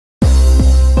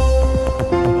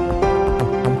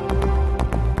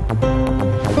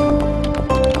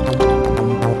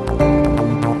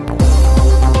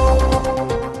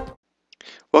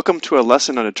to our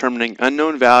lesson on determining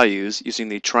unknown values using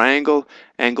the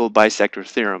triangle-angle bisector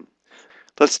theorem.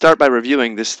 Let's start by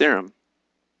reviewing this theorem.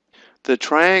 The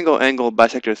triangle-angle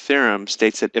bisector theorem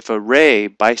states that if a ray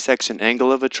bisects an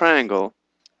angle of a triangle,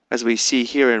 as we see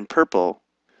here in purple,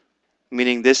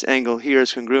 meaning this angle here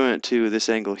is congruent to this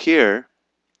angle here,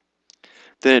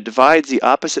 then it divides the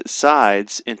opposite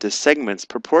sides into segments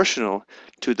proportional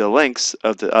to the lengths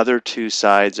of the other two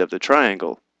sides of the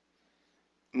triangle,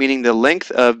 meaning the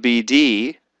length of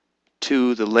BD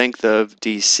to the length of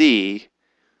DC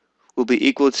will be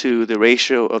equal to the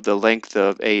ratio of the length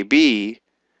of AB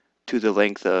to the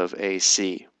length of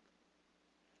AC.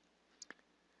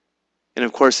 And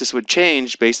of course this would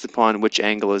change based upon which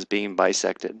angle is being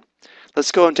bisected.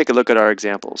 Let's go and take a look at our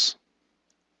examples.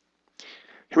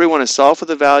 Here we want to solve for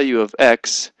the value of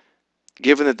x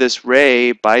given that this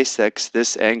ray bisects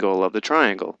this angle of the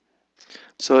triangle.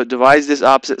 So it divides this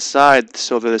opposite side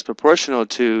so that it's proportional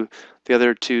to the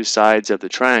other two sides of the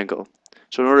triangle.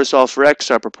 So in order to solve for x,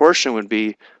 our proportion would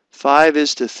be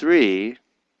 5:3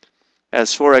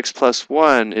 as 4x plus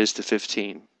 1 is to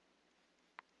 15.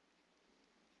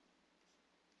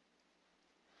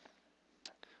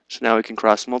 So now we can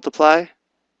cross multiply.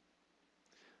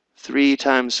 3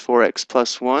 times 4x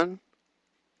plus 1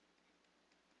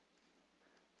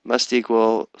 must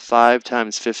equal 5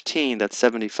 times 15, that's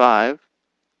 75.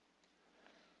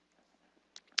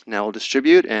 Now we'll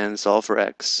distribute and solve for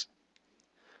x.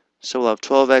 So we'll have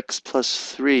 12x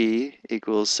plus 3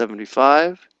 equals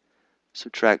 75.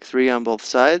 Subtract 3 on both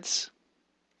sides.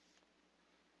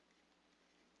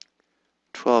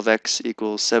 12x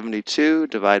equals 72.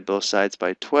 Divide both sides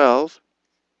by 12.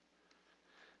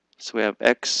 So we have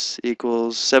x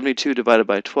equals 72 divided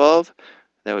by 12.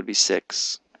 That would be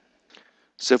 6.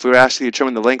 So if we were asked to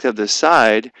determine the length of this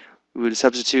side, we would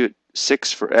substitute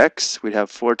 6 for x. We'd have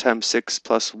 4 times 6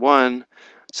 plus 1.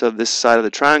 So this side of the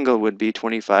triangle would be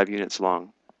 25 units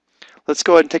long. Let's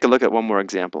go ahead and take a look at one more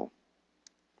example.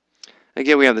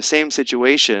 Again, we have the same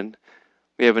situation.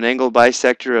 We have an angle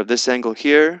bisector of this angle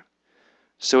here.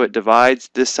 So it divides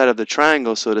this side of the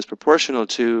triangle so it is proportional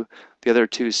to the other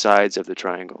two sides of the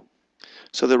triangle.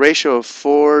 So the ratio of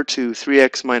 4 to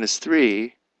 3x minus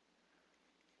 3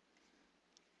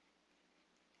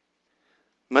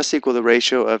 must equal the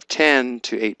ratio of 10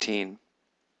 to 18.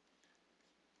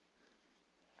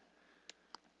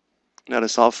 Now to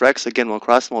solve for x, again we'll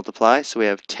cross multiply. So we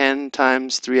have 10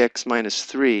 times 3x minus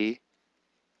 3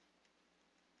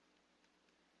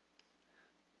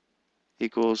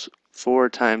 equals 4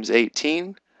 times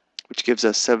 18, which gives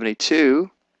us 72.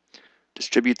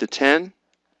 Distribute the 10.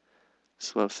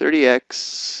 So we'll have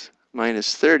 30x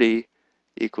minus 30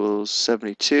 equals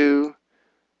 72.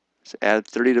 So add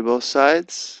 30 to both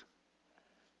sides.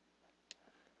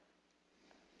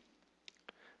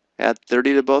 Add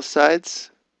 30 to both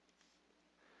sides.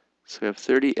 So we have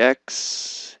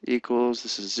 30x equals,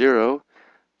 this is 0,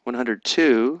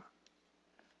 102.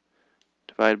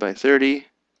 Divide by 30.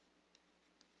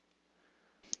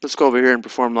 Let's go over here and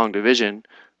perform long division.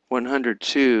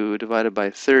 102 divided by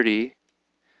 30.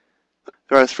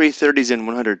 There are 3 30s in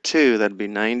 102. That'd be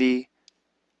 90.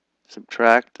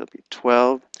 Subtract, that'll be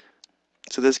 12.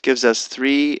 So this gives us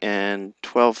 3 and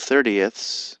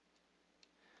 12/30ths.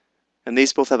 And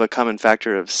these both have a common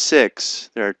factor of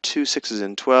 6. There are 2 6s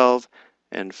in 12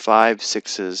 and 5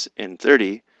 6s in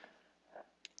 30.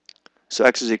 So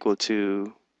x is equal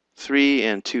to 3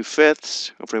 and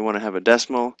 2/5. If we want to have a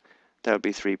decimal, that would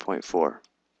be 3.4.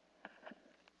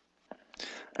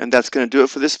 And that's going to do it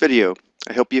for this video.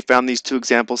 I hope you found these two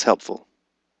examples helpful.